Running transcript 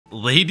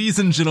Ladies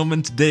and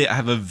gentlemen, today I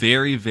have a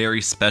very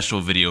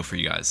special video for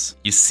you guys.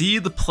 You see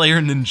the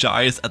player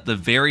Ninja is at the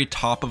very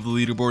top of the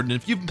leaderboard, and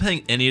if you've been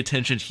paying any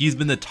attention, he's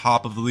been the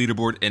top of the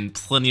leaderboard in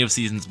plenty of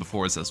seasons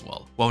before us as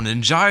well. Well,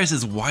 Ninja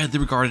is widely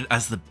regarded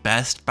as the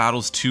best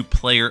Battles 2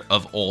 player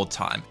of all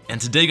time.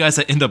 And today, guys,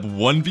 I end up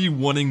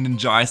 1v1ing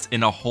Ninja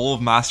in a whole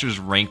of Masters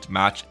ranked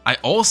match. I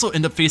also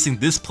end up facing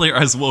this player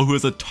as well, who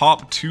has a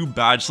top 2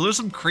 badge. So there's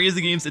some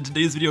crazy games in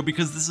today's video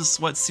because this is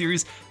Sweat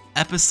Series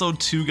Episode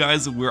 2,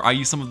 guys, where I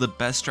use some of the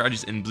best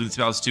strategies in Bloons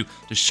Battles 2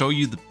 to show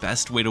you the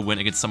best way to win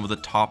against some of the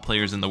top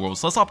players in the world.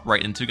 So let's hop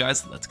right into it,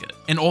 guys. Let's get it.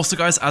 And also,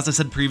 guys, as I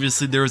said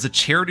previously, there is a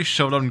charity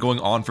showdown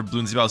going on for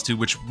Bloons Battles 2,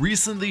 which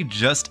recently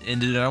just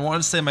ended, and I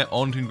want to say my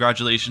own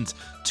congratulations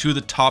to the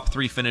top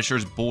 3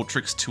 finishers,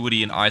 Boltrix,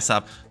 Tuity, and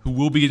ISAP, who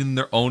will be getting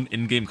their own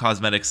in-game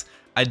cosmetics.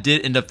 I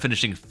did end up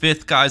finishing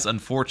 5th, guys,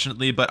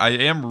 unfortunately, but I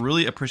am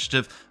really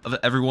appreciative of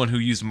everyone who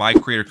used my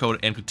creator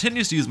code and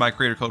continues to use my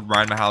creator code,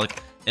 Ryan Mehalic,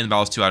 in the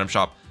Battles 2 item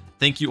shop.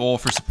 Thank you all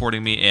for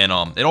supporting me, and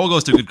it all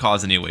goes to a good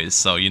cause anyways,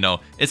 so you know,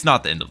 it's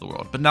not the end of the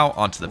world. But now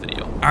on to the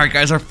video. Alright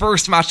guys, our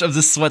first match of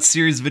this Sweat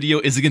Series video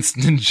is against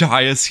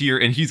Ninja here,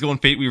 and he's going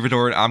Fate Weaver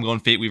Door, and I'm going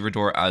Fate Weaver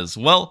Door as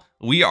well.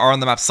 We are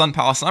on the map Sun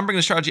Palace, and I'm bringing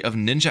the strategy of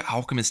Ninja,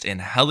 Alchemist,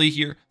 and Heli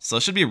here, so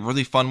it should be a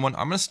really fun one.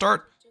 I'm going to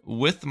start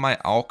with my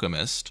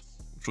Alchemist,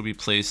 which will be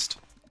placed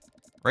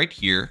right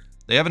here.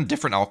 They have a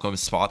different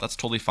Alchemist spot, that's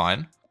totally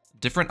fine.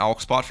 Different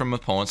Alch spot from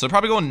opponents, so they're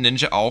probably going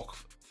Ninja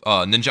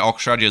Alch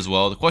strategy as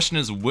well. The question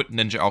is, what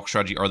Ninja Alch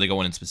strategy are they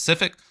going in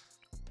specific?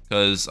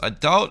 Because I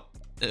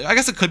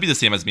guess it could be the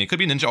same as me. It could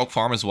be Ninja Alch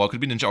Farm as well. It could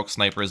be Ninja Alch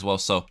Sniper as well.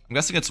 So I'm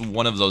guessing it's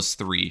one of those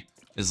 3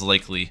 is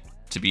likely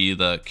to be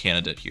the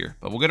candidate here.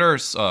 But we'll get our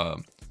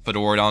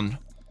Fedora down.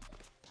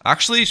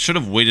 Actually, should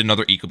have waited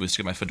another eco boost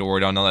to get my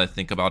Fedora down now that I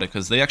think about it,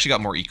 because they actually got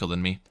more eco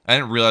than me. I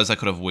didn't realize I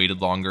could have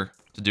waited longer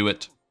to do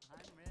it.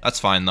 That's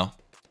fine though.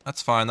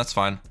 That's fine, that's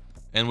fine.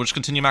 And we'll just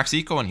continue max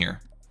eco in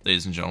here,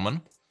 ladies and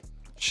gentlemen.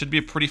 Should be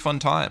a pretty fun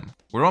time.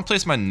 Where do I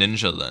place my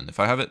Ninja then? If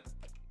I have it,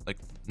 like,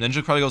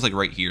 Ninja probably goes like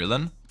right here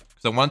then.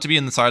 Because I want it to be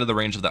in the side of the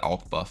range of the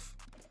Alch buff.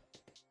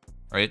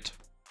 Right?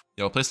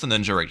 Yeah, I'll place the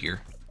Ninja right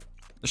here.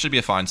 This should be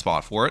a fine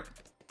spot for it.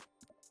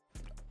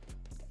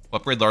 We'll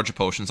upgrade larger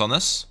potions on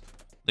this.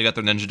 They got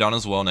their Ninja down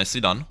as well, nicely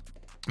done.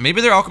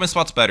 Maybe their Alchemist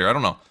spot's better, I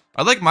don't know.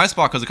 I like my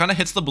spot because it kind of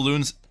hits the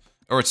balloons,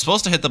 or it's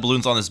supposed to hit the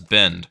balloons on this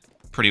bend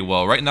pretty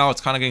well. Right now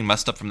it's kind of getting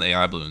messed up from the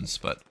AI balloons,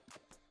 but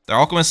the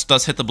Alchemist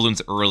does hit the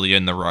balloons early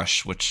in the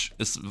rush, which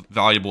is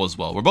valuable as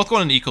well. We're both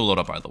going an eco load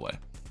up, by the way.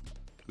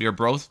 We are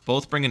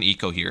both bringing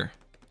eco here,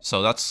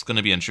 so that's going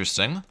to be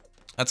interesting.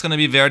 That's going to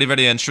be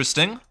very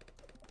interesting.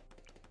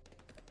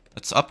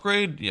 Let's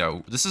upgrade. Yeah,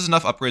 this is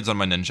enough upgrades on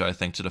my Ninja, I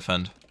think, to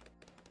defend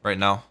right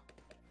now.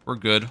 We're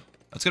good.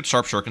 Let's get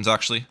Sharp Shurikens,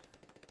 actually.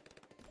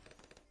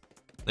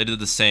 They did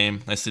the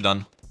same. Nicely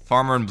done.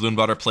 Farmer and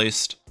Bloonbot are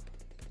placed.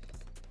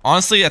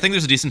 Honestly, I think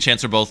there's a decent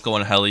chance they're both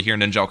going Heli here,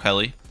 Ninja Alch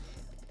Heli.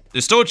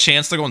 There's still a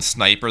chance they're going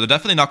Sniper. They're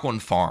definitely not going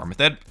Farm.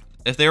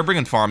 If they were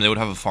bringing Farm, they would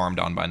have a Farm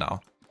down by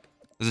now.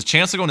 There's a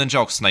chance they're going Ninja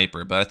Alch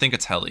Sniper, but I think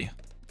it's Heli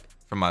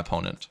from my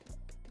opponent.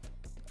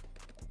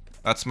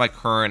 That's my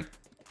current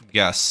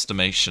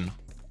guesstimation.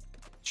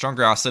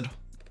 Stronger Acid.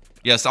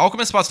 Yes, the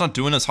Alchemist spot's not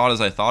doing as hot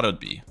as I thought it would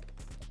be.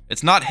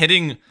 It's not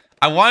hitting.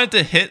 I wanted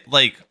to hit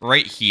like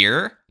right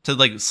here to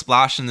like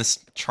splash in this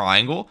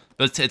triangle,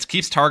 but it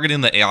keeps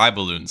targeting the AI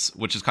balloons,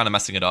 which is kind of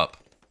messing it up.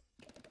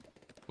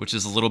 Which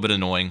is a little bit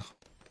annoying.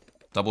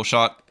 Double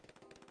shot.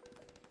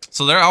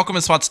 So their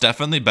Alchemist spot's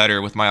definitely better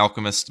with my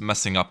Alchemist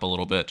messing up a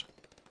little bit.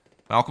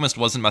 If my Alchemist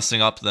wasn't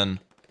messing up, then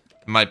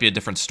it might be a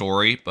different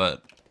story,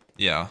 but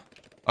yeah.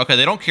 Okay,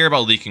 they don't care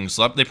about leaking,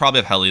 so they probably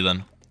have Heli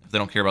then, if they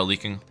don't care about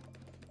leaking.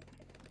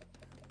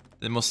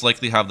 They most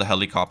likely have the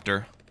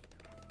helicopter.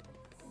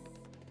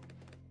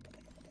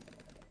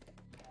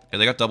 Okay,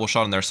 they got double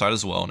shot on their side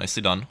as well.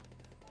 Nicely done.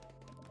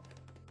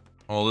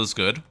 All is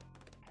good.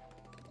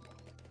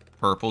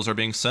 Purples are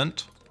being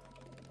sent.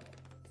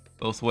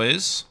 Both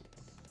ways.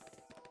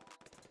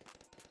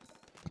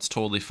 That's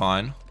totally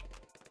fine.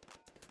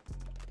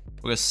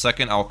 We got a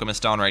second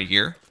Alchemist down right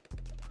here.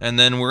 And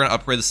then we're going to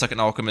upgrade the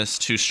second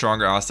Alchemist to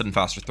Stronger Acid and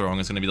Faster Throwing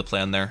is going to be the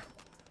plan there.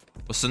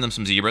 We'll send them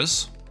some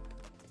Zebras.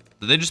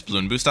 Did they just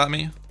Balloon Boost at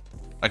me?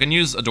 I can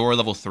use Adora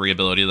level 3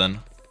 ability then.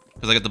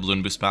 Because I get the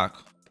Balloon Boost back.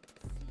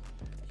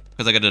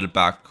 Because I get it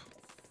back.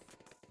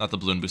 Not the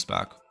Balloon Boost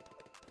back.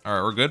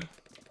 Alright, we're good.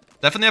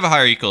 Definitely have a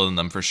higher eco than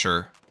them for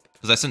sure.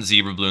 Because I sent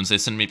Zebra Balloons, they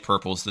sent me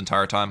purples the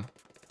entire time.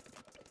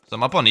 So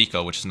I'm up on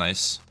eco, which is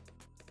nice.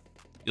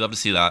 You love to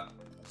see that.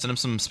 Send them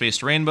some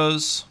Spaced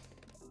Rainbows.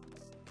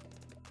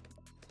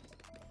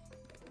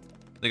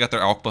 They got their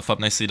Alch buff up,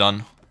 nicely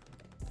done.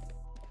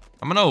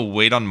 I'm gonna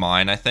wait on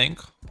mine, I think.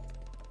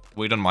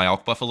 Wait on my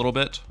Alch buff a little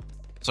bit.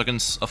 So I can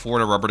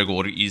afford a Rubber to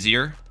Gold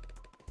easier.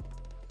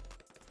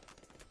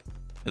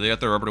 Okay, they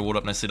got their Rubber to Gold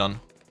up, nicely done.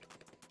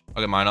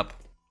 I'll get mine up.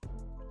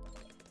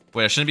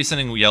 Wait, I shouldn't be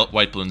sending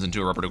white balloons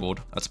into a Rubber to Gold.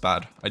 That's a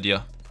bad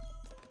idea.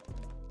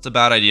 It's a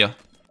bad idea.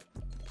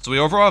 So we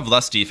overall have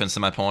less defense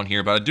than my opponent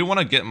here, but I do want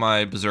to get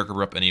my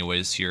Berserker up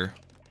anyways here.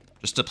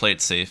 just to play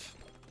it safe.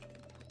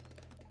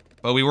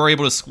 But we were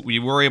able to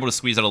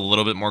squeeze out a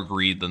little bit more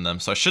greed than them,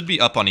 so I should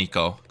be up on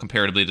eco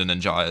comparatively to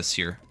Ninja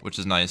here, which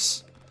is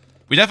nice.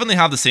 We definitely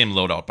have the same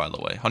loadout, by the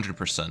way,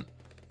 100%.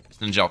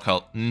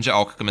 Ninja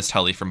Alchemist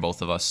Heli from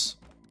both of us,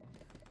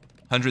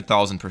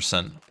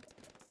 100,000%.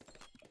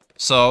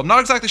 So I'm not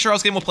exactly sure how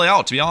this game will play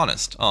out, to be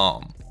honest.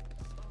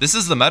 This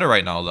is the meta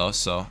right now, though,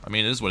 so I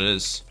mean, it is what it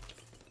is.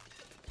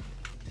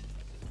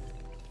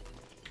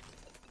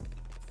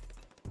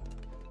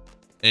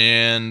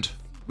 And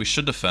we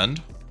should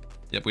defend.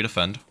 Yep, we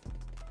defend.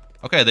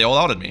 Okay, they all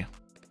outed me.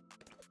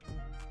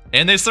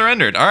 And they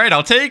surrendered. Alright,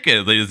 I'll take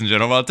it, ladies and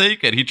gentlemen, I'll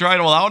take it. He tried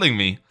all outing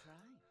me.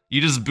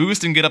 You just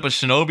boost and get up a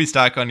shinobi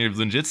stack on your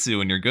Blunjitsu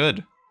and you're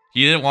good.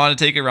 He didn't want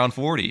to take it round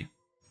 40.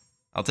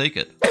 I'll take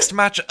it. Next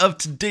match of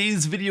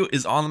today's video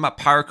is on the map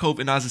Pirate Cove,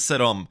 and as I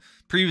said,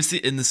 previously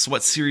in the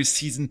Sweat Series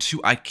Season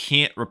 2, I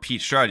can't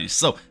repeat strategies.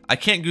 So, I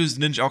can't use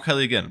Ninja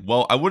Alchemy again.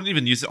 Well, I wouldn't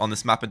even use it on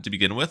this map to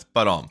begin with,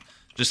 but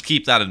just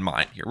keep that in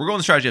mind here. We're going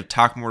the strategy of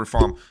Tac Mortar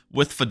Farm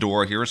with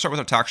Fedora here. We'll start with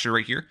our Taxture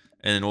right here,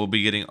 and then we'll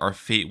be getting our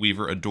Fate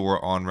Weaver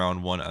Adora on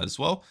round 1 as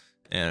well.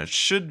 And it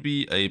should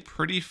be a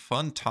pretty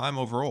fun time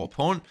overall.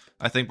 Opponent,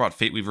 I think, brought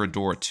Fate Weaver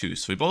Adora too,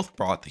 so we both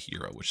brought the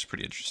hero, which is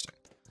pretty interesting.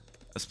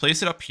 Let's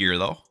place it up here,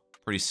 though,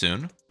 pretty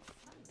soon.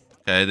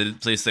 Okay, they did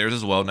place theirs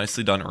as well.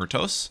 Nicely done,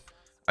 Urtos.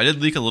 I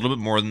did leak a little bit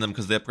more than them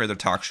because they upgraded their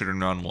Taxture in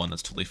round 1.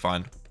 That's totally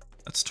fine.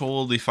 That's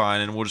totally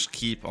fine, and we'll just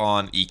keep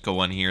on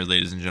eco-ing here,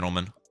 ladies and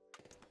gentlemen.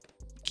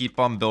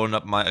 Keep on building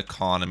up my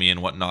economy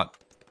and whatnot.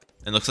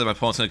 And looks like my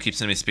opponent's going to keep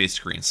sending me Space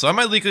Green. So I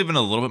might leak even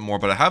a little bit more,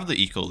 but I have the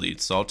eco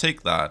lead, so I'll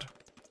take that.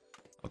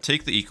 I'll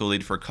take the eco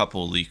lead for a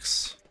couple of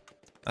leaks.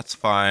 That's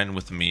fine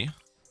with me.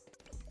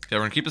 Okay, we're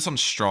going to keep this on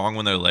strong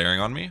when they're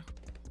layering on me.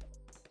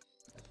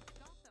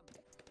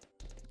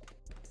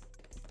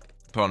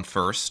 Put on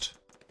first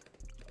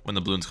when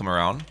the balloons come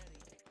around.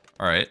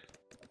 Alright.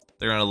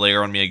 They're going to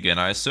layer on me again,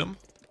 I assume.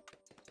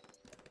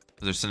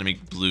 Because they're sending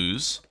me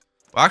blues.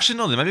 Well, actually,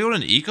 no, they might be going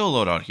an eco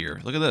loadout here.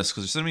 Look at this,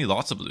 because they're sending me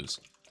lots of blues.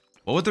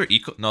 What would their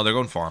eco... No, they're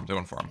going farm. They're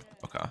going farm.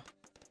 Okay.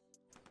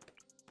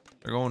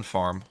 They're going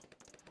farm.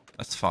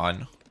 That's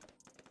fine.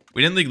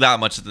 We didn't leak that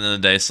much at the end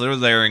of the day, so their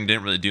layering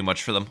didn't really do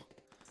much for them.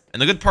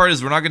 And the good part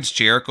is we're not against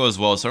Jericho as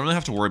well, so I don't really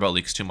have to worry about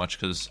leaks too much,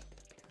 because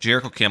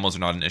Jericho camos are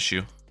not an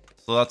issue.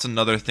 So that's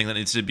another thing that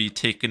needs to be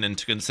taken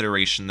into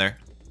consideration there.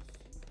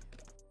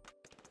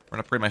 We're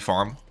going to upgrade my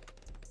farm.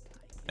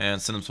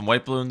 And send them some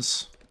white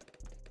balloons.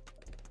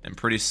 And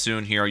pretty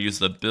soon here I'll use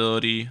the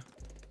ability.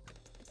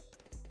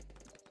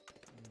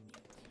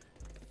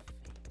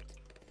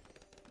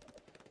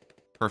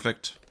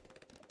 Perfect.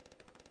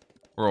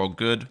 We're all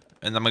good.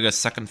 And I'm going to get a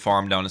second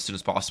farm down as soon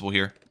as possible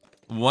here.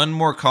 One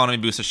more economy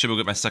boost. I should be able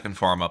to get my second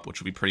farm up, which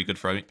would be pretty good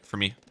for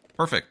me.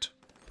 Perfect.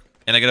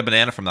 And I get a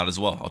banana from that as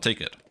well. I'll take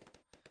it.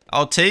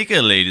 I'll take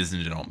it, ladies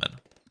and gentlemen.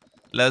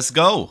 Let's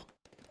go.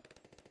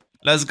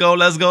 Let's go,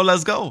 let's go,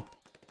 let's go.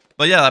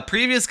 But yeah, that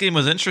previous game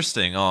was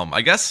interesting.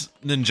 I guess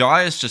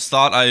Ninjas just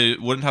thought I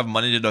wouldn't have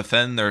money to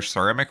defend their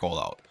ceramic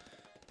rollout.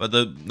 But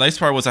the nice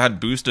part was I had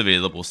boost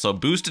available, so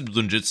boosted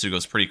Blunjitsu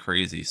goes pretty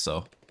crazy,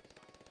 so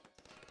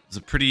it's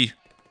a pretty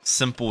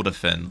simple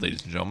defend,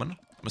 ladies and gentlemen.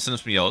 I'm gonna send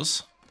some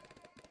yellows.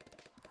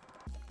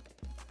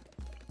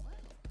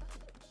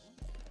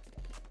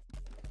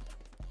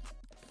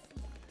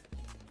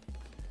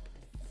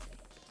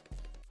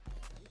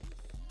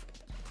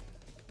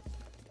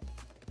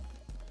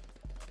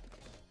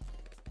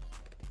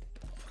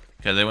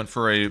 Okay, they went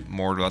for a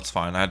mortar, that's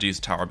fine. I had to use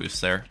tower boost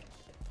there.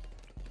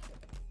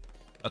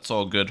 That's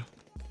all good.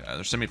 Yeah,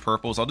 they're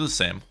semi-purples. I'll do the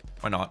same.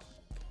 Why not?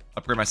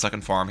 Upgrade my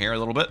second farm here a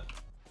little bit.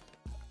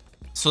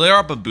 So they are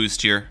up a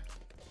boost here.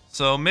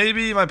 So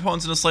maybe my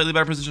opponent's in a slightly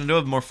better position. I do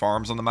have more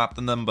farms on the map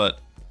than them, but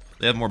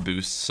they have more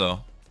boosts, so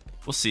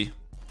we'll see.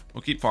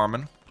 We'll keep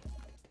farming.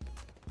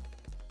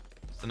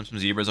 Send them some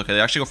zebras. Okay,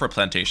 they actually go for a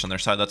plantation on their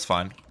side. That's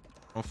fine.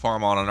 We'll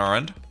farm on our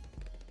end.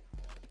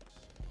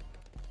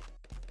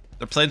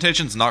 Their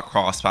plantation's not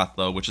cross-path,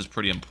 though, which is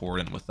pretty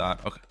important with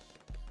that. Okay.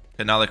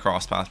 Okay, now they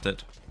cross-pathed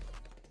it.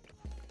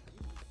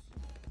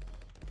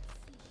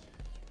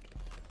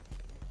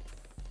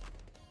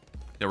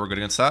 Yeah, we're good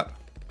against that.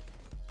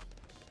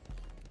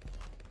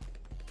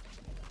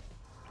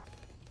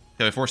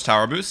 Okay, we forced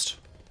tower boost.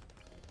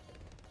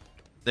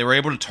 They were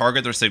able to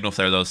target their signal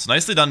flare, though. So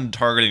nicely done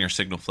targeting your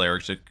signal flare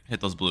to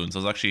hit those balloons. That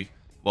was actually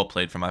well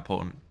played from my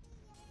opponent.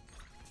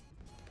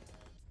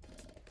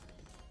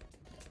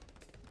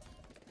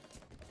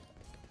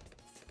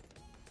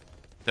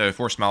 Okay, we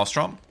forced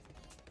Maelstrom.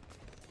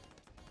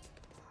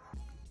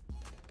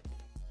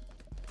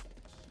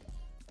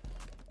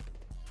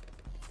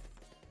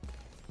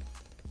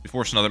 We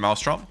forced another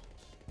Maelstrom.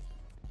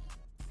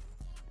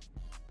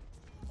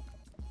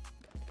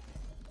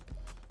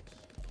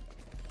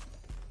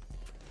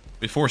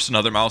 We forced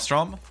another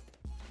Maelstrom.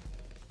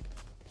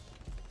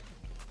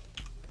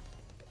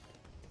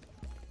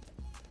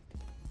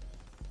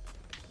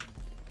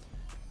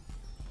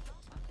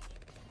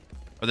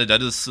 Are they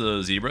dead as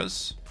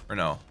zebras? Or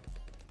no?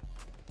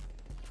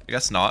 I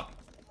guess not.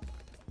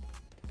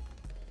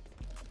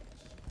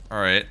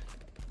 Alright.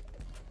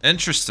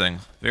 Interesting.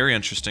 Very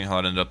interesting how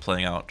it ended up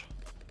playing out.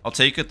 I'll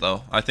take it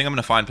though. I think I'm in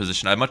a fine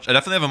position. I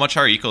definitely have a much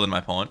higher eco than my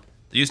opponent.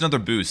 They used another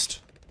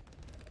boost.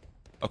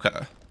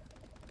 Okay.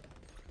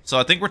 So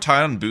I think we're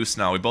tied on boost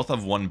now. We both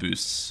have 1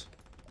 boost.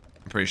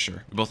 I'm pretty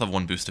sure. We both have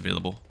 1 boost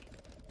available.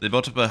 They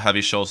both have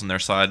heavy shells on their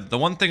side. The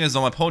one thing is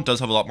though, my opponent does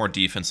have a lot more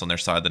defense on their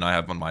side than I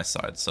have on my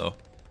side. So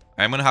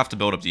I'm going to have to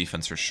build up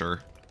defense for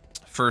sure.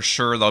 For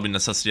sure, that'll be a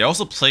necessity. I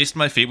also placed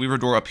my Fate Weaver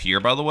door up here,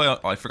 by the way.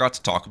 I forgot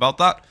to talk about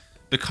that.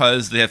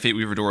 Because they have Fate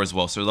Weaver door as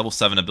well. So their level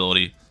 7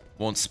 ability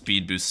won't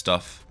speed boost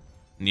stuff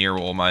near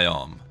where all my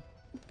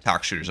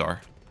attack shooters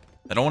are.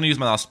 I don't want to use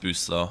my last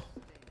boost though.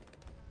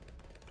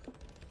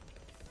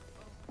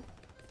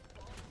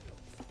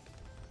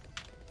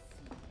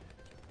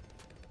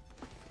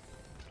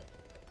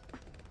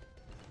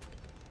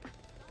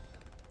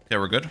 Okay,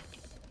 we're good.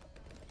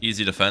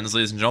 Easy defense,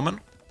 ladies and gentlemen.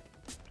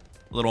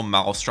 Little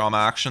Maelstrom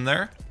action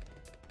there.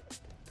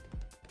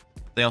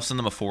 Then I'll send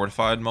them a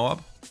fortified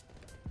Moab.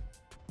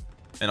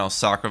 And I'll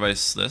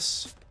sacrifice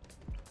this.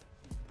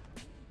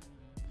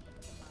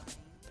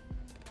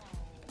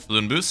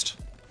 Balloon boost.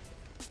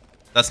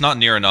 That's not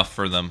near enough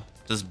for them.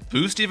 Does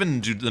boost even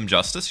do them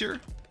justice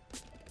here?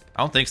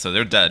 I don't think so.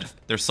 They're dead.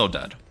 They're so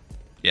dead.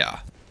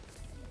 Yeah.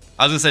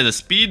 I was gonna say, the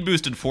speed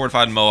boosted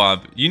fortified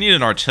Moab, you need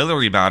an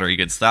artillery battery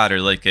against that,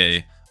 or like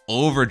a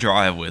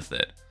overdrive with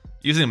it.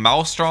 Using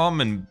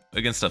Maelstrom and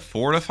against a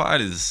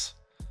fortified is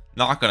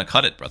not gonna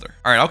cut it, brother.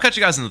 All right, I'll catch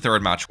you guys in the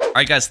third match. All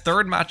right, guys,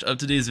 third match of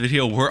today's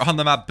video. We're on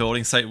the map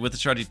building site with the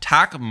strategy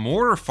Tack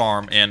Mortar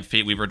Farm and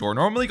Fate Weaver door.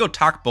 Normally go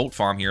Tack Boat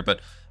Farm here,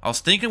 but I was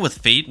thinking with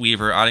Fate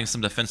Weaver adding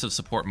some defensive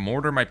support,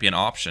 Mortar might be an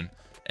option.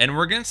 And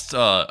we're against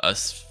a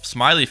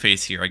smiley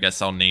face here, I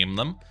guess I'll name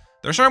them.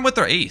 They're starting with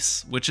their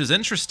ace, which is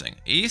interesting.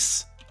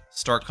 Ace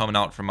start coming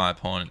out from my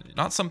opponent.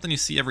 Not something you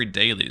see every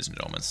day, ladies and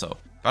gentlemen, so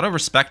gotta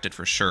respect it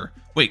for sure.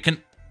 Wait,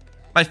 can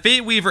my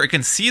Fate Weaver, it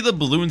can see the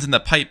balloons in the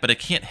pipe, but it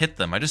can't hit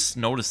them. I just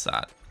noticed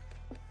that.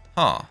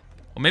 Huh.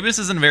 Well, maybe this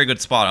isn't a very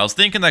good spot. I was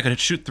thinking that I could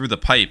shoot through the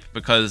pipe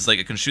because like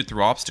it can shoot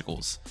through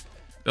obstacles.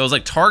 It was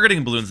like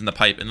targeting balloons in the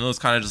pipe, and it was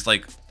kind of just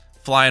like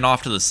flying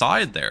off to the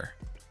side there.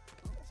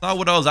 It's not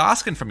what I was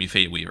asking from you,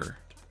 Fate Weaver.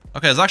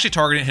 Okay, I was actually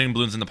targeting hitting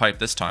balloons in the pipe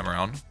this time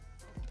around.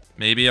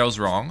 Maybe I was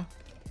wrong.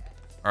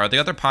 Alright, they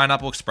got their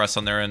Pineapple Express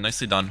on there, and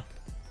nicely done.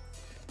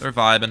 They're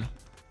vibing.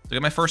 They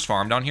got my first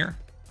farm down here.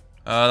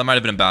 That might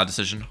have been a bad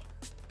decision.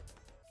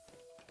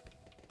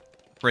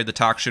 Raid the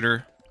tack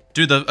shooter.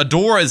 Dude, the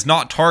Adora is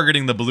not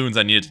targeting the balloons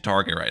I needed to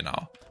target right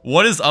now.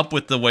 What is up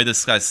with the way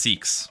this guy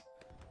seeks?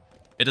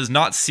 It does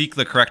not seek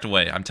the correct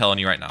way, I'm telling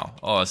you right now.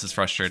 Oh, this is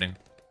frustrating.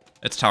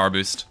 It's tower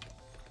boost.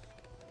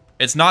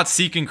 It's not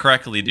seeking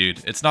correctly,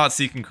 dude. It's not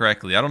seeking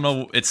correctly. I don't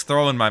know. It's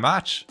throwing my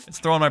match. It's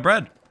throwing my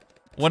bread.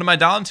 What am I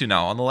down to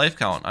now on the life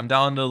count? I'm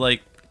down to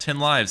like 10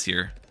 lives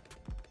here.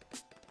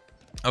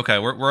 Okay,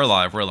 we're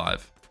alive. We're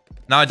alive.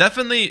 Now, I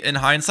definitely, in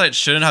hindsight,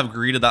 shouldn't have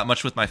greeted that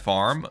much with my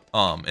farm,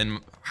 and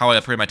how I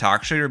upgrade my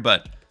tack trader,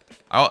 but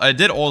I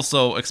did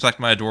also expect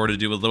my Adora to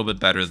do a little bit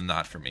better than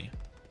that for me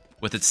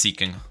with its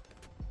seeking.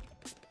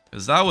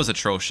 Because that was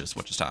atrocious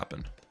what just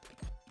happened.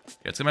 Okay,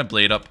 let's get my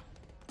blade up.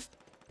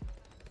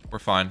 We're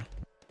fine.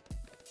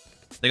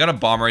 They got a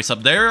bomb race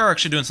up. They're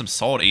actually doing some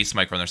solid ace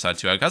micro on their side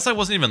too. I guess I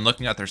wasn't even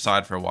looking at their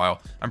side for a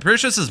while. I'm pretty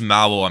sure this is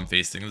Mallow I'm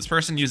facing. This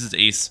person uses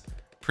ace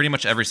pretty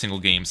much every single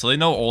game, so they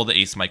know all the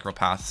ace micro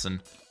paths and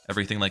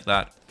everything like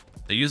that.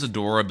 They use a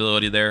door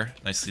ability there.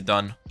 Nicely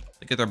done.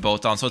 They get their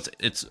boat down. So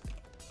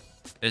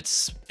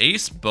it's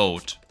ace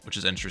boat, which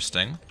is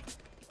interesting.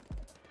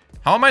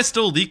 How am I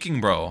still leaking,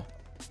 bro?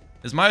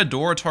 Is my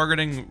Adora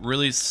targeting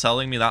really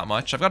selling me that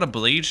much? I've got a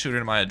blade shooter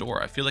in my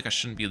Adora. I feel like I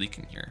shouldn't be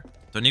leaking here.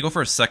 Do I need to go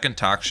for a second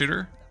tack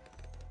shooter?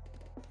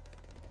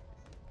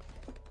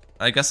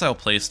 I guess I'll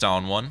place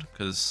down one,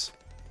 because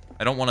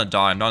I don't want to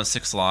die. I'm down to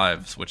 6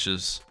 lives, which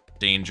is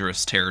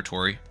dangerous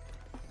territory.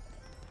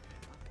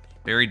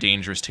 Very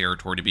dangerous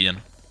territory to be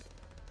in.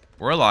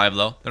 We're alive,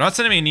 though. They're not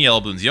sending me any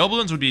yellow balloons. Yellow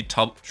balloons would be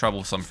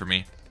troublesome for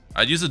me.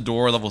 I'd use a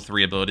door level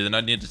 3 ability, then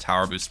I'd need a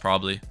tower boost,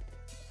 probably.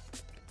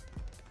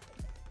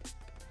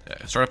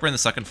 Okay, start upgrading the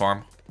second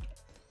farm.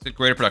 Let's get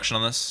greater production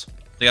on this.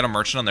 They got a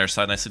merchant on their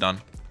side. Nicely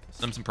done.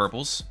 Send them some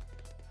purples.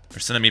 They're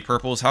sending me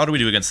purples. How do we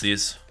do against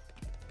these?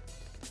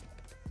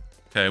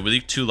 Okay, we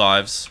leaked 2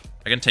 lives.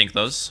 I can tank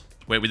those.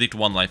 Wait, we leaked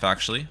 1 life,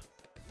 actually.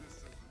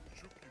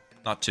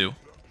 Not 2.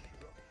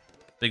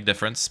 Big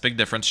difference. Big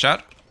difference,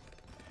 chat.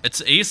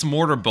 It's Ace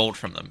Mortar Boat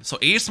from them. So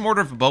Ace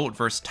Mortar Boat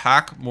versus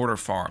Tack Mortar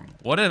Farm.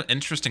 What an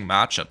interesting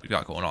matchup we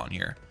got going on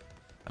here.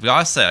 I've got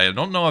to say, I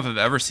don't know if I've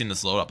ever seen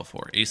this loadout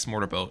before. Ace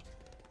Mortar Boat.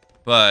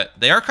 But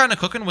they are kind of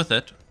cooking with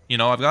it. You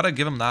know, I've got to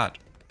give them that.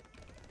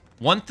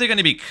 One thing I need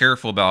to be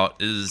careful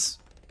about is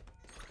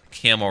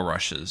camo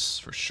rushes,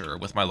 for sure,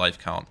 with my life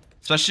count.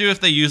 Especially if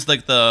they use,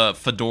 like, the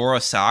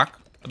Fedora Sack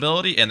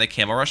ability and they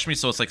camo rush me,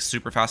 so it's, like,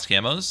 super fast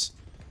camos.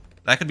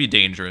 That could be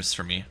dangerous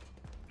for me.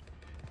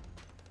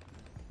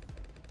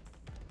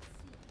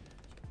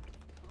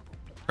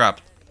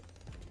 Crap.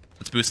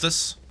 Let's boost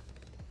this.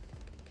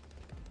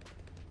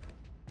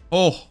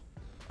 Oh,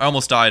 I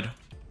almost died.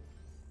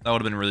 That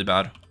would have been really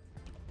bad.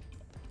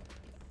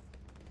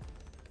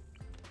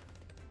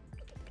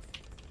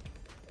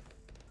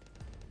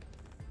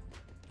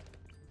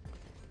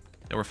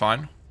 Yeah, we're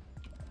fine.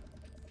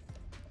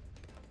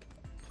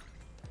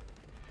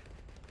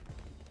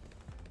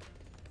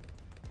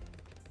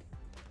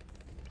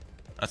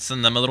 Let's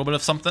send them a little bit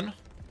of something.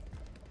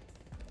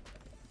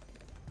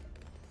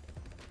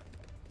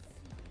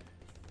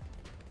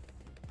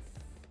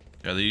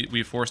 Yeah,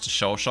 we forced a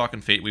Shell Shock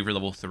and Fate Weaver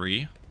level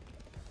 3.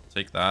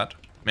 Take that.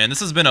 Man,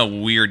 this has been a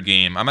weird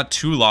game. I'm at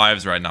 2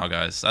 lives right now,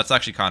 guys. That's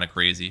actually kind of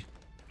crazy.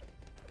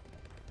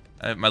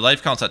 My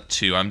life count's at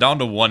 2. I'm down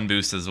to 1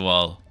 boost as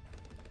well.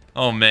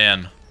 Oh,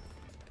 man.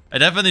 I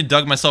definitely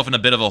dug myself in a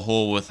bit of a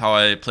hole with how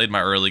I played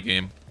my early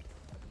game.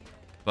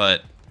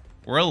 But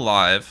we're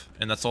alive,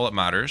 and that's all that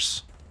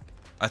matters.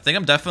 I think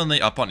I'm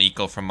definitely up on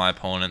eco from my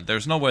opponent.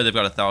 There's no way they've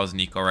got 1,000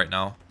 eco right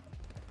now.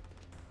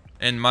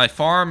 And my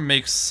farm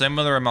makes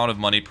similar amount of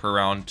money per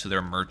round to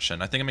their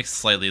merchant. I think it makes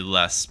slightly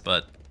less,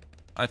 but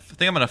I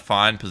think I'm in a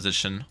fine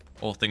position,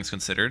 all things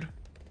considered. I'm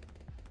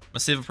gonna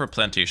save it for a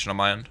plantation on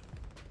my end.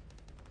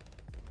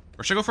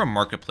 Or should I go for a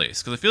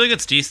marketplace? Because I feel like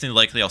it's decently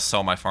likely I'll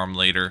sell my farm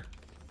later.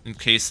 In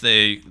case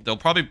they'll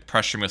probably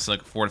pressure me with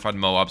like fortified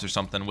Moabs or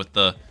something with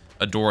the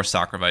Adora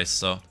sacrifice,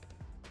 so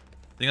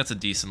I think that's a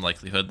decent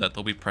likelihood that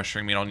they'll be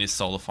pressuring me and I'll need to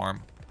sell the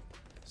farm.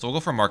 So we'll go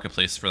for a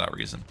marketplace for that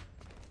reason.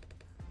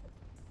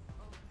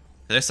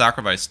 They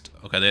sacrificed.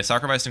 Okay, they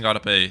sacrificed and got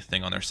up a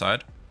thing on their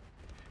side.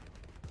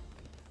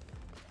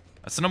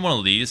 I sent them one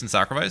of these and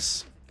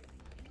sacrifice.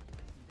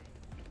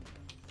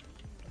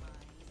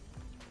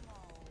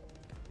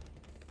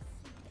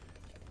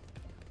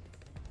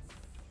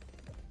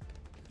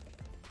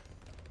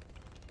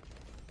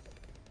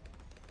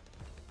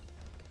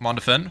 Come on,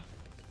 defend.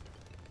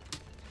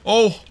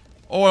 Oh!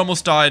 Oh, I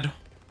almost died.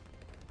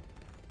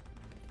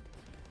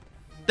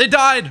 They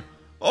died!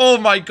 Oh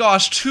my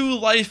gosh, 2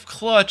 life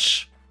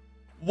clutch.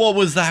 What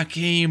was that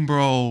game,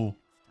 bro?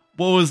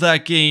 What was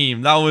that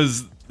game? That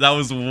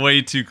was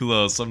way too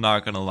close, I'm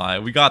not gonna lie.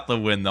 We got the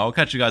win though. I'll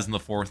catch you guys in the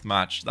 4th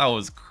match. That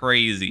was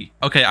crazy.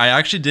 Okay, I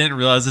actually didn't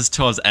realize this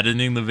till I was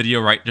editing the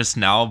video right just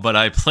now, but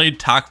I played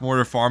Tac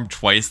Mortar Farm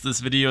twice this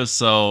video,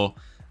 so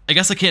I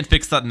guess I can't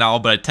fix that now,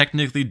 but I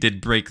technically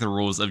did break the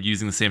rules of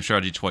using the same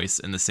strategy twice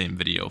in the same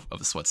video of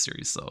the Sweat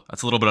series, so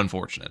that's a little bit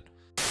unfortunate.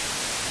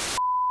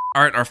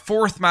 Alright, our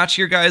 4th match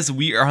here, guys.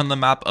 We are on the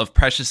map of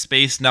Precious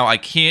Space. Now, I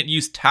can't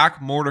use Tac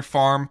Mortar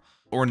Farm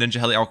or Ninja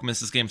Heli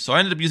Alchemist this game, so I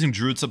ended up using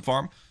Druid Sub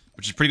Farm,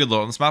 which is pretty good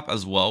load on this map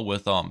as well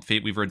with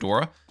Fate Weaver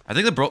Adora. I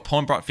think the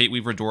opponent brought Fate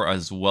Weaver Adora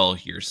as well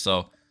here,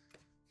 so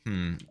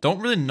don't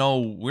really know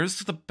where's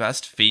the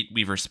best Fate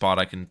Weaver spot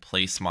I can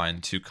place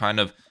mine to kind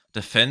of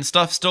defend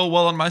stuff still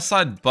well on my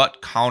side,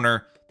 but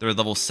counter their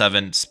level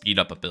 7 speed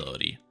up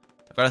ability.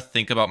 I've got to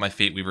think about my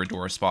Fate Weaver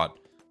Adora spot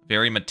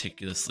very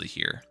meticulously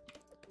here.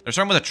 They're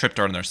starting with a Trip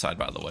Dart on their side,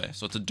 by the way,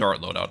 so it's a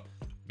dart loadout.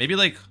 Maybe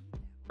like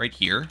right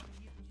here.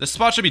 This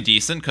spot should be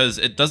decent because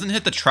it doesn't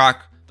hit the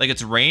track, like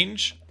its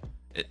range.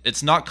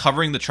 It's not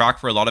covering the track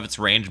for a lot of its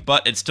range,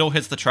 but it still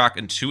hits the track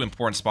in 2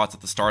 important spots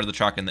at the start of the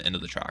track and the end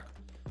of the track.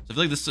 So I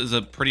feel like this is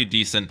a pretty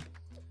decent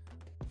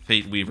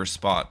Fate Weaver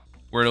spot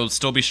where it'll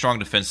still be strong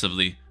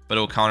defensively, but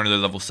it will counter their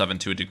level 7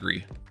 to a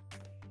degree.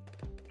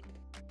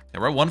 Yeah,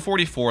 we're at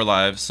 144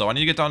 lives, so I need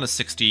to get down to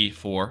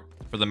 64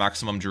 for the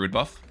maximum Druid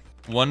buff.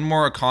 1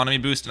 more economy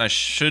boost, and I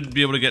should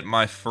be able to get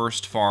my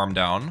first farm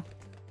down.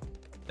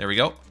 There we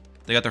go.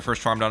 They got their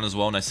first farm down as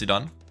well. Nicely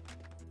done.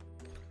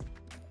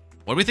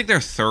 What do we think their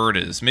 3rd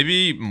is?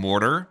 Maybe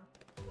Mortar?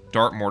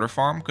 Dart Mortar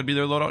Farm could be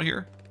their loadout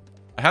here.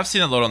 I have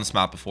seen that loadout on this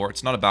map before.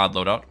 It's not a bad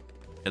loadout.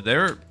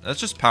 Yeah, that's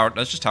just tower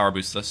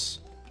boost this.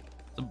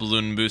 It's a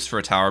balloon boost for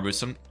a tower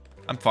boost.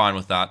 I'm fine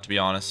with that, to be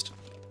honest.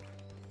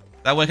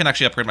 That way I can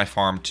actually upgrade my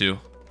farm too.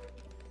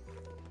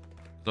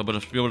 So be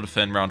able to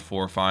defend round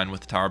 4 fine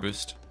with the tower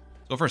boost.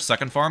 Go for a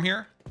 2nd farm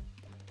here.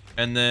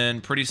 And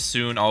then pretty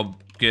soon I'll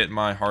get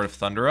my Heart of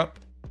Thunder up.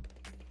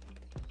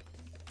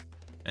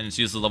 And just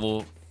use the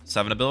level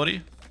 7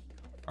 ability.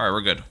 Alright,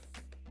 we're good.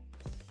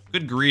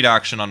 Good greed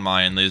action on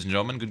my end, ladies and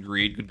gentlemen. Good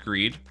greed, good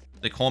greed.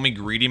 They call me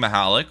Greedy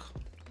Mehalic.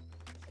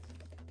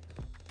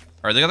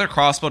 Alright, they got their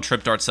crossbow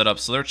trip dart set up,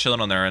 so they're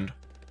chilling on their end.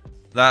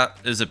 That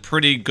is a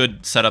pretty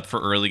good setup for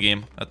early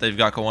game that they've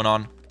got going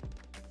on.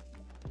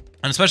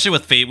 And especially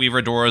with Fate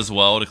Weaver Adora as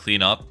well to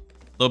clean up.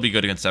 They'll be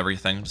good against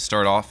everything to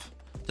start off.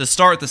 To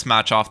start this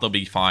match off, they'll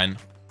be fine.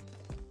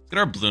 Let's get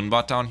our balloon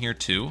bot down here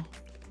too.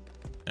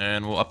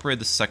 And we'll upgrade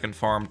the 2nd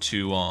farm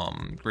to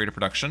greater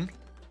production.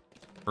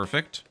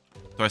 Perfect.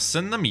 So I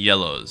send them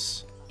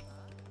yellows.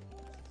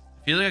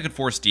 I feel like I could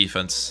force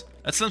defense.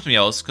 Let's send some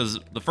yellows, because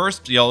the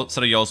first set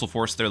of yellows will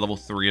force their level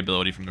 3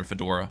 ability from their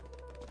Fedora.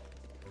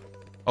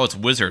 Oh, it's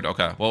Wizard.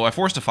 Okay. Well, I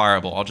forced a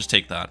Fireball. I'll just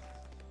take that.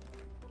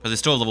 Because they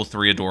still have level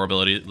 3 Adora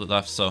ability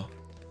left, so...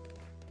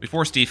 We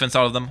force defense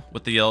out of them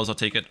with the yellows. I'll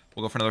take it.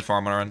 We'll go for another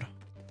farm on our end.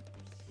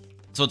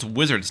 So it's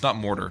Wizard. It's not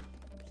Mortar.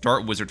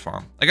 Dart Wizard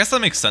farm. I guess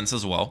that makes sense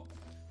as well.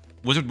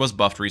 Wizard was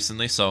buffed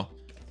recently, so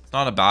it's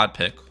not a bad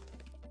pick.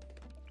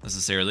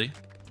 Necessarily.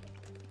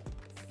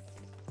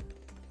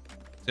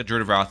 Let's get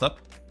Druid of Wrath up.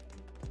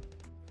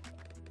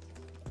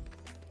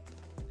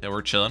 Yeah,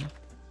 we're chilling.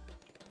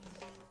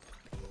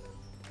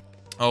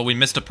 Oh, we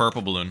missed a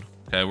purple balloon.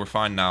 Okay, we're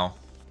fine now.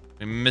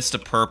 We missed a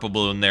purple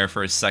balloon there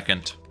for a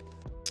second.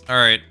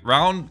 Alright,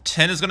 round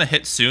 10 is going to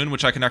hit soon,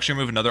 which I can actually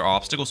remove another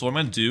obstacle. So what I'm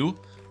going to do,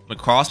 I'm going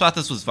to crosspath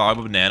this with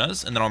valuable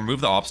bananas, and then I'll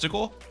remove the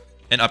obstacle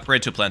and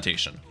upgrade to a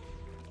plantation.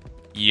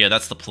 Yeah,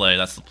 that's the play.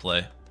 That's the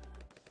play.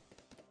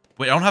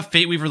 Wait, I don't have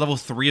Fate Weaver level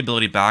 3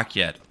 ability back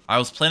yet. I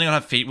was planning on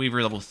have Fate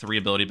Weaver level 3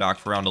 ability back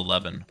for round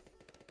 11.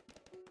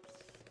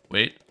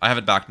 Wait, I have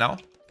it back now.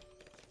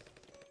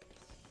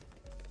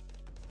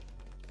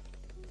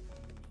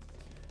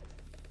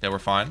 Okay, we're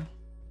fine.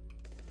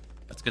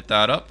 Let's get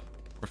that up.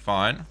 We're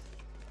fine.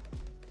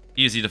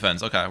 Easy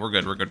defense. Okay, we're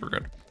good. We're good. We're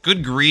good.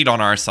 Good greed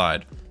on our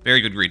side.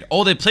 Very good greed.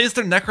 Oh, they placed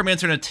their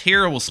Necromancer in a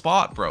terrible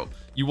spot, bro.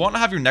 You want to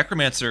have your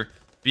Necromancer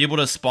be able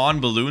to spawn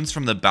balloons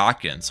from the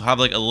back end. So have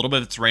like a little bit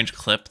of its range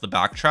clip the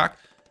backtrack.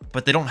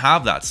 But they don't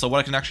have that. So what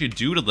I can actually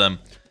do to them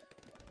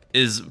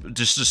is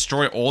just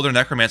destroy all their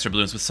Necromancer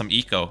balloons with some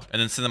eco.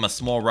 And then send them a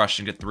small rush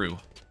and get through.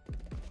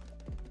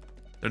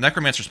 Their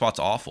Necromancer spot's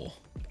awful.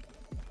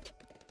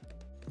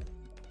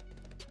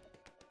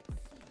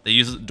 They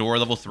use door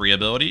level 3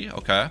 ability.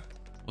 Okay.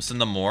 We'll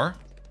send them more.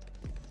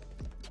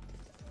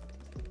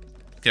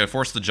 Okay, I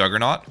force the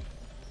Juggernaut.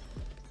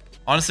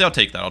 Honestly, I'll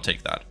take that. I'll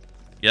take that.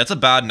 Yeah, that's a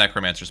bad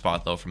Necromancer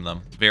spot, though, from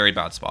them. Very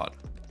bad spot.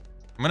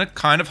 I'm going to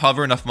kind of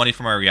hover enough money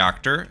for my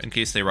reactor in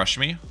case they rush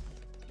me.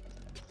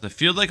 I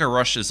feel like a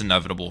rush is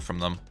inevitable from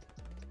them.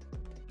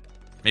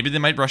 Maybe they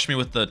might rush me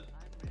with the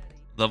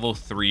level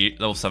 3,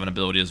 level 7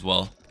 ability as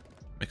well.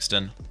 Mixed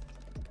in.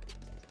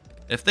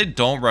 If they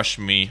don't rush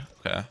me...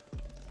 Okay.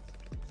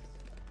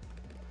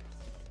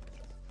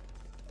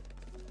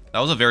 That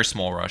was a very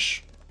small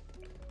rush.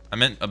 I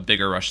meant a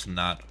bigger rush than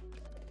that.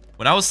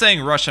 When I was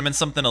saying rush, I meant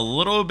something a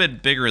little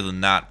bit bigger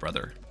than that,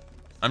 brother.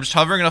 I'm just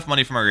hovering enough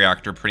money for my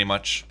reactor, pretty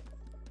much.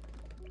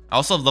 I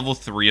also have level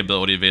 3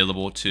 ability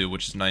available, too,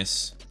 which is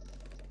nice.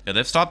 Yeah,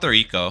 they've stopped their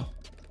eco.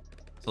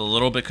 It's a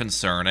little bit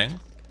concerning.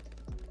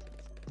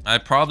 I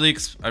probably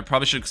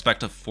should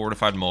expect a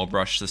fortified mob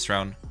rush this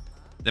round.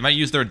 They might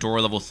use their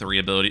door level 3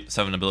 ability,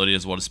 7 ability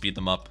as well to speed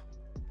them up.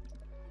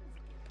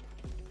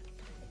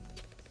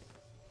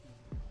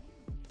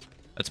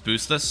 Let's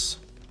boost this.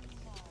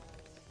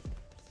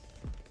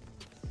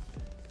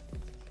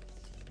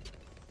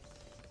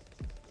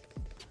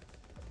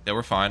 Yeah,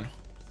 we're fine.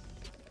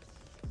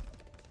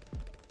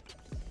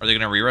 Are they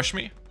gonna re-rush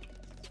me?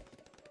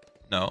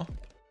 No.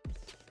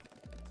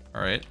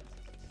 Alright.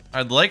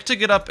 I'd like to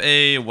get up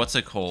a, what's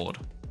it called?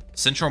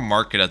 Central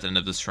Market at the end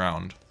of this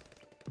round.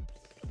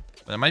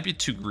 But it might be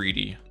too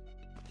greedy.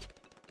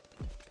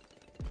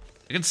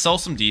 I can sell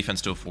some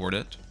defense to afford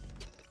it.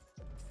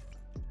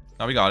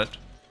 Now we got it.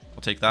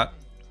 I'll take that.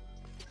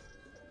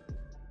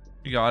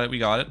 We got it, we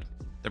got it.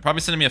 They're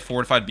probably sending me a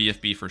fortified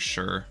BFB for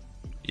sure.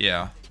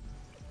 Yeah.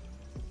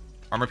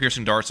 Armor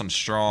piercing darts on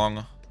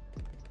strong.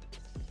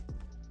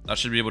 That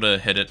should be able to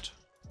hit it.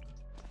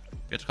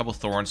 Get a couple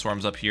Thorn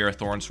Swarms up here, a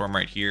Thorn Swarm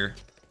right here.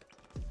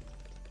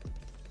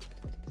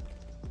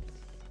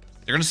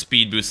 They're gonna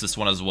speed boost this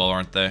one as well,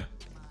 aren't they?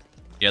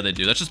 Yeah, they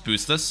do. Let's just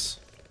boost this.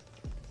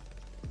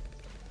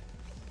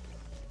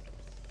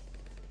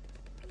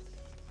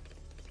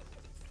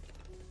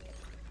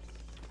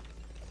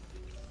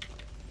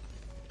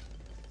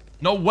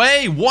 No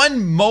way!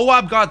 One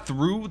Moab got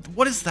through?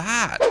 What is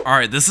that?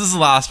 Alright, this is the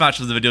last match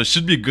of the video. It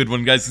should be a good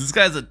one, guys. This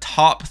guy has a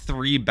top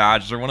 3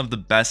 badge. They're one of the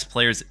best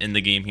players in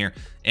the game here.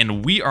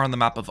 And we are on the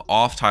map of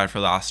Off-Tide for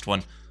the last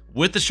one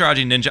with the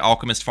strategy Ninja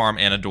Alchemist Farm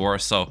and Adora.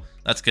 So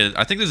that's good.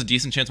 I think there's a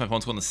decent chance my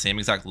opponent's going the same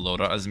exact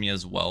loadout as me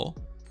as well.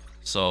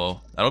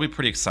 So that'll be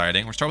pretty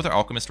exciting. We're starting with our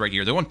Alchemist right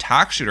here. They're going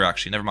Tack Shooter,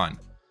 actually. Never mind.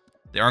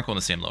 They aren't going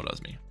the same loadout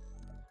as me.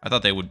 I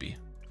thought they would be.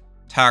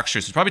 Tack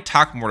Shooter. So probably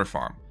Tack Mortar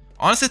Farm.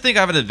 Honestly, I think I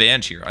have an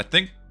advantage here. I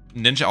think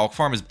Ninja Alch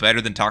Farm is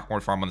better than Tack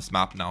Mortar Farm on this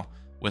map now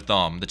with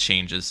the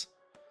changes.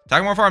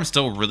 Tack Mortar Farm is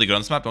still really good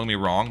on this map, don't get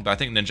me wrong, but I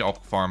think Ninja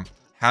Alch Farm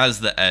has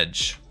the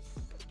edge.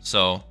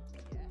 So,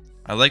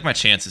 I like my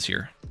chances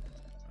here.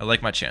 I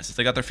like my chances.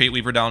 They got their Fate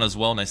Weaver down as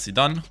well, nicely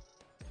done.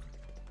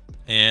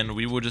 And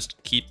we will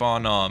just keep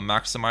on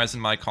maximizing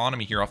my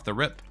economy here off the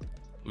rip.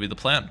 Will be the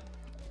plan.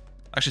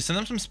 Actually, send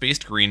them some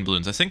Spaced Green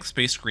Balloons. I think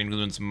Spaced Green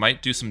Balloons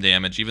might do some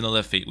damage, even though they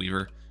have Fate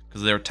Weaver.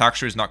 Because their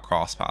texture is not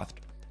cross-pathed.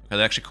 Okay,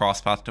 they actually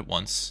cross-pathed it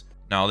once.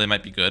 Now they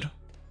might be good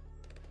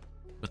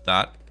with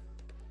that.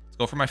 Let's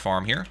go for my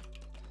farm here.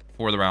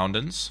 For the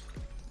round-ins.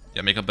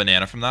 Yeah, make a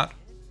banana from that.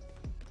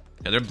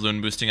 Yeah, they're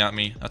balloon boosting at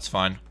me. That's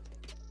fine.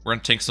 We're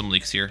gonna tank some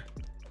leaks here.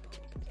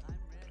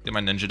 Get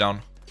my ninja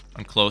down.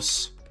 I'm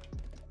close.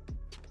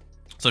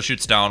 So it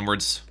shoots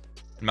downwards.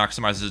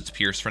 Maximizes its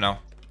pierce for now.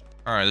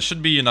 Alright, this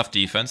should be enough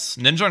defense.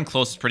 Ninja on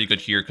close is pretty good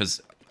here because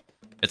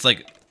it's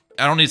like,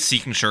 I don't need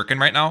Seeking Shuriken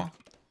right now.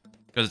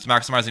 Because it's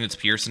maximizing its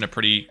pierce in a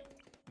pretty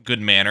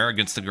good manner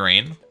against the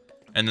grain.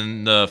 And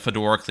then the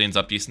Fedora cleans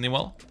up decently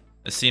well.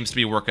 It seems to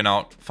be working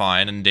out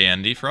fine and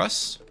dandy for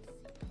us.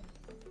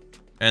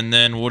 And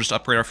then we'll just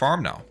upgrade our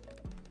farm now.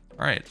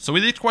 Alright, so we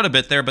leaked quite a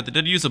bit there, but they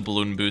did use a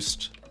balloon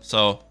boost.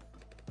 So,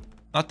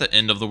 not the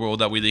end of the world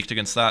that we leaked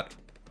against that.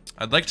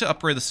 I'd like to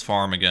upgrade this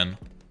farm again.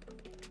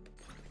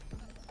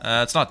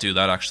 Let's not do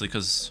that, actually,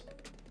 because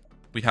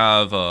we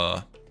have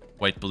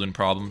white balloon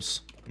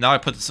problems. Now I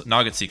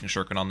get Seeking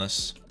Shuriken on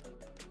this.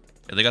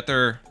 Okay, they got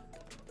their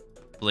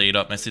blade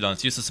up nicely done.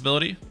 Let's use this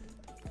ability,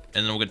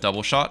 and then we'll get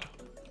double shot.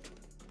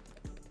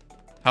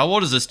 How well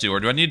does this do, or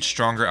do I need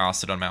stronger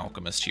acid on my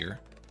alchemist here?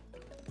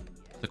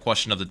 The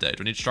question of the day.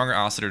 Do I need stronger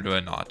acid or do I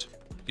not?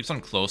 Keeps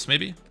on close,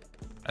 maybe?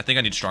 I think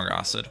I need stronger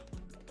acid.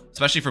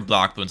 Especially for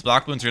black balloons.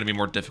 Black balloons are going to be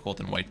more difficult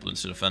than white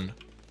balloons to defend.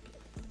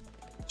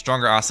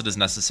 Stronger acid is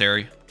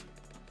necessary.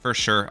 For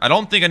sure. I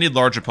don't think I need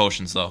larger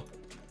potions, though.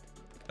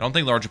 I don't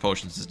think larger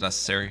potions is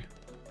necessary.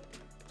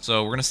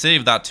 So we're going to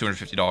save that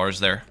 $250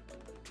 there.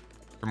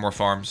 For more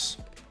farms.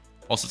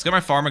 Also, let's get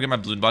my farm and get my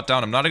balloon bot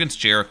down. I'm not against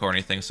Jericho or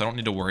anything, so I don't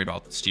need to worry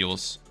about the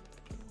steals.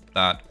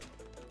 That.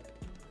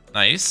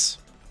 Nice.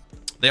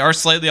 They are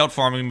slightly out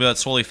farming, but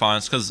that's totally fine.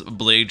 It's because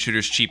Blade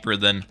Shooter's cheaper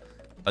than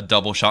a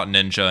double shot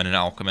ninja and an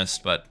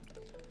alchemist, but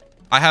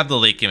I have the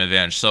late game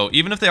advantage. So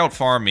even if they out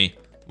farm me,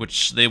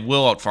 which they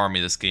will out farm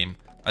me this game,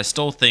 I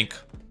still think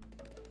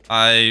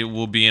I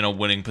will be in a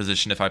winning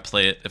position if I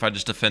play it, if I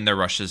just defend their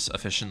rushes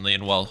efficiently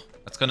and well.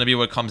 That's going to be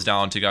what it comes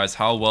down to, guys,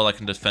 how well I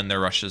can defend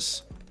their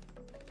rushes.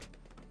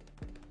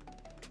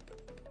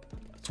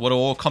 That's what it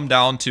will come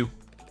down to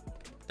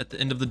at the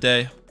end of the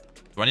day.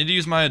 Do I need to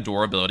use my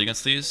Adore ability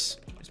against these?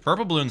 These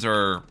purple balloons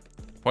are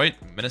quite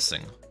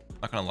menacing,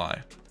 not gonna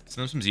lie.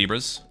 Send them some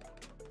zebras.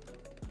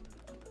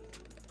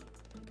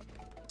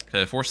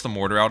 Okay, force the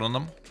mortar out on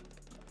them.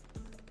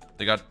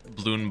 They got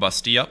balloon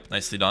busty up,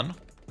 nicely done.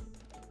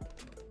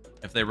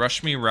 If they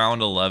rush me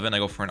round 11, I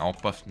go for an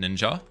Alk buff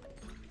ninja.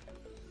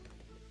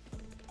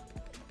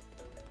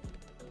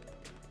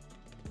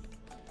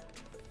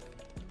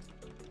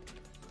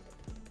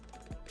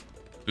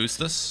 Boost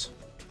this.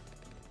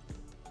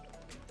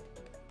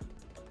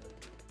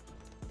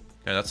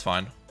 Okay, that's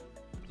fine.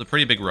 It's a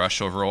pretty big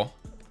rush overall.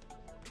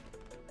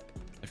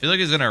 I feel like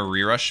he's gonna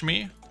re-rush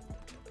me.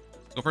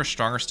 Let's go for a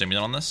stronger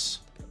stimulant on this.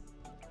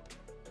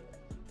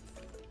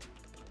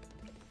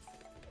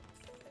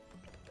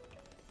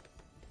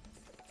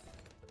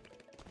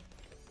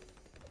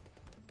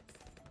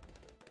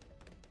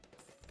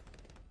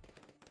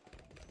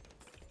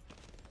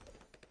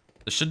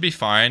 This should be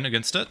fine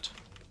against it.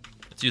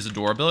 Let's use a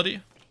door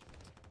ability.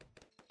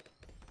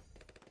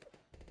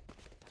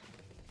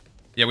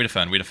 Yeah, we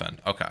defend.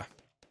 Okay.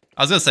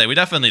 I was gonna say, we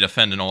definitely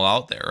defend an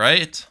all-out there,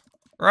 right?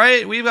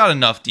 Right? We've got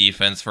enough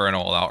defense for an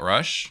all-out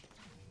rush.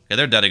 Okay,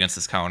 they're dead against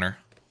this counter.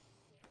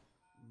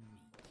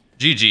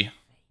 GG.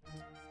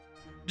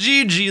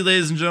 GG,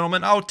 ladies and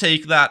gentlemen. I'll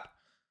take that.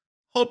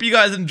 Hope you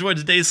guys enjoyed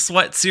today's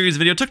Sweat Series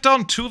video. Took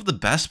down two of the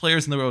best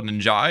players in the world,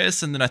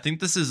 Ninjais, and then I think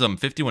this is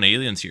 51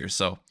 aliens here,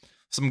 so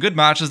some good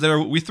matches there.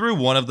 We threw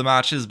one of the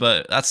matches,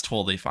 but that's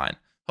totally fine.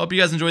 Hope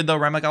you guys enjoyed though.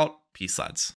 Rammack out. Peace, lads.